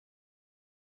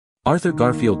Arthur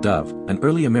Garfield Dove, an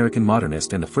early American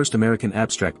modernist and the first American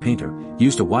abstract painter,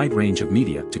 used a wide range of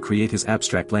media to create his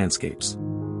abstract landscapes.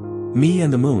 Me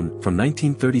and the Moon, from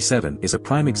 1937, is a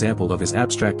prime example of his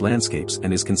abstract landscapes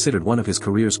and is considered one of his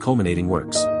career's culminating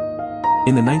works.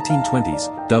 In the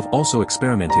 1920s, Dove also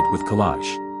experimented with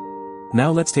collage.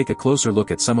 Now let's take a closer look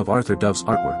at some of Arthur Dove's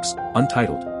artworks.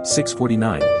 Untitled,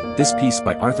 649, this piece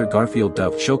by Arthur Garfield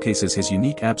Dove showcases his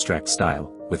unique abstract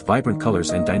style, with vibrant colors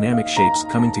and dynamic shapes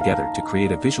coming together to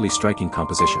create a visually striking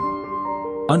composition.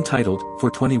 Untitled,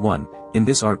 421, in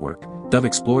this artwork, Dove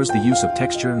explores the use of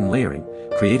texture and layering,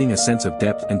 creating a sense of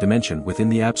depth and dimension within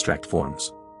the abstract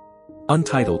forms.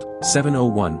 Untitled,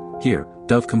 701, here,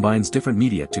 Dove combines different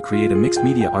media to create a mixed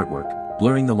media artwork,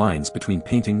 blurring the lines between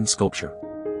painting and sculpture.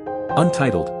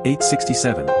 Untitled,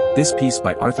 867, this piece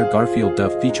by Arthur Garfield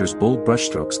Dove features bold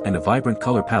brushstrokes and a vibrant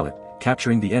color palette,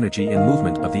 capturing the energy and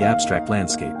movement of the abstract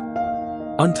landscape.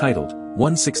 Untitled,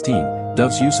 116,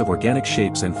 Dove's use of organic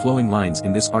shapes and flowing lines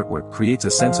in this artwork creates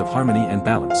a sense of harmony and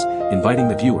balance, inviting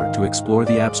the viewer to explore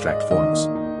the abstract forms.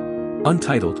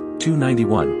 Untitled,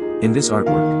 291, in this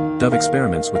artwork, Dove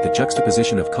experiments with the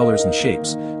juxtaposition of colors and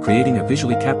shapes, creating a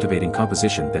visually captivating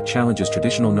composition that challenges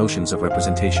traditional notions of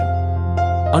representation.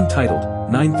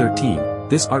 Untitled, 913,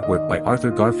 this artwork by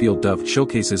Arthur Garfield Dove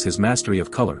showcases his mastery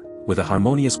of color, with a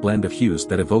harmonious blend of hues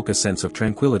that evoke a sense of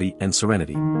tranquility and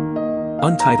serenity.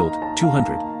 Untitled,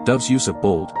 200, Dove's use of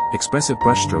bold, expressive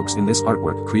brushstrokes in this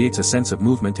artwork creates a sense of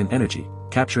movement and energy,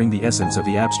 capturing the essence of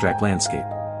the abstract landscape.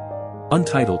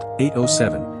 Untitled,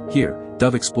 807, here,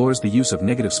 Dove explores the use of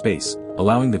negative space,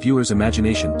 allowing the viewer's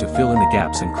imagination to fill in the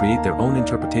gaps and create their own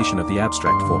interpretation of the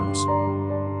abstract forms.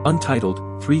 Untitled,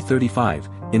 335,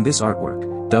 in this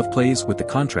artwork, Dove plays with the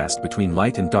contrast between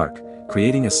light and dark,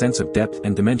 creating a sense of depth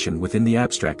and dimension within the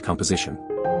abstract composition.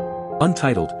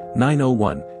 Untitled,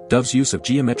 901, Dove's use of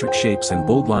geometric shapes and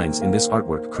bold lines in this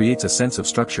artwork creates a sense of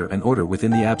structure and order within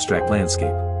the abstract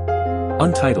landscape.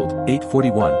 Untitled,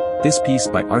 841, this piece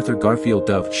by Arthur Garfield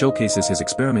Dove showcases his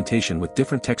experimentation with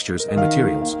different textures and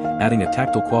materials, adding a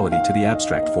tactile quality to the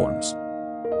abstract forms.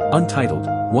 Untitled,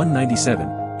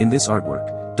 197, in this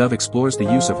artwork, Dove explores the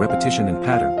use of repetition and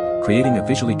pattern, creating a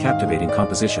visually captivating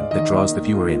composition that draws the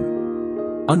viewer in.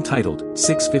 Untitled,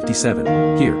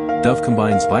 657, here, Dove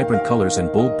combines vibrant colors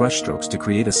and bold brushstrokes to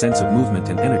create a sense of movement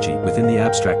and energy within the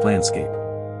abstract landscape.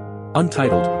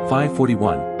 Untitled,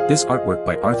 541, this artwork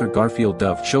by Arthur Garfield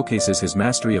Dove showcases his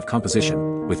mastery of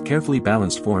composition, with carefully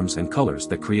balanced forms and colors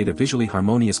that create a visually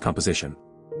harmonious composition.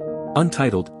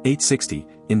 Untitled, 860,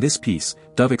 in this piece,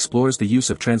 Dove explores the use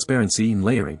of transparency and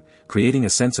layering, creating a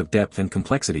sense of depth and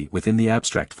complexity within the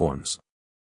abstract forms.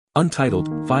 Untitled,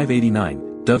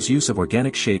 589, Dove's use of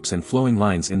organic shapes and flowing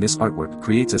lines in this artwork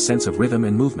creates a sense of rhythm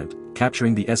and movement,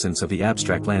 capturing the essence of the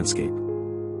abstract landscape.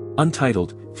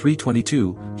 Untitled,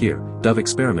 322, here, Dove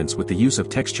experiments with the use of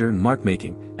texture and mark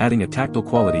making, adding a tactile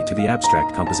quality to the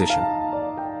abstract composition.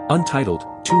 Untitled,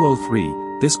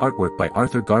 203, this artwork by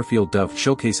Arthur Garfield Dove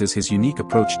showcases his unique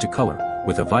approach to color,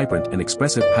 with a vibrant and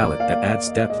expressive palette that adds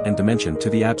depth and dimension to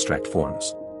the abstract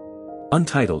forms.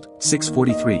 Untitled,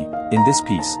 643, in this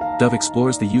piece, Dove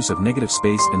explores the use of negative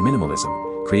space and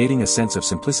minimalism, creating a sense of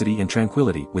simplicity and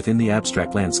tranquility within the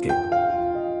abstract landscape.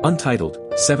 Untitled,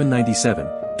 797,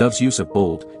 Dove's use of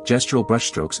bold, gestural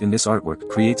brushstrokes in this artwork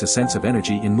creates a sense of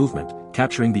energy and movement,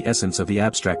 capturing the essence of the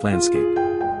abstract landscape.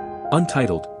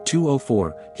 Untitled,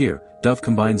 204, here, Dove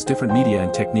combines different media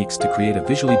and techniques to create a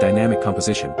visually dynamic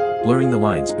composition, blurring the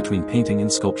lines between painting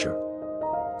and sculpture.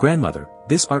 Grandmother,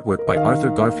 this artwork by Arthur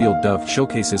Garfield Dove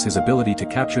showcases his ability to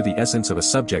capture the essence of a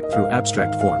subject through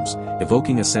abstract forms,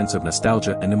 evoking a sense of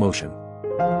nostalgia and emotion.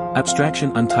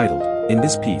 Abstraction Untitled, in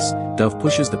this piece, Dove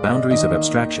pushes the boundaries of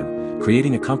abstraction,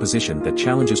 creating a composition that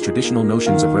challenges traditional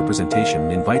notions of representation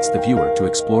and invites the viewer to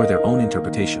explore their own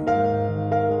interpretation.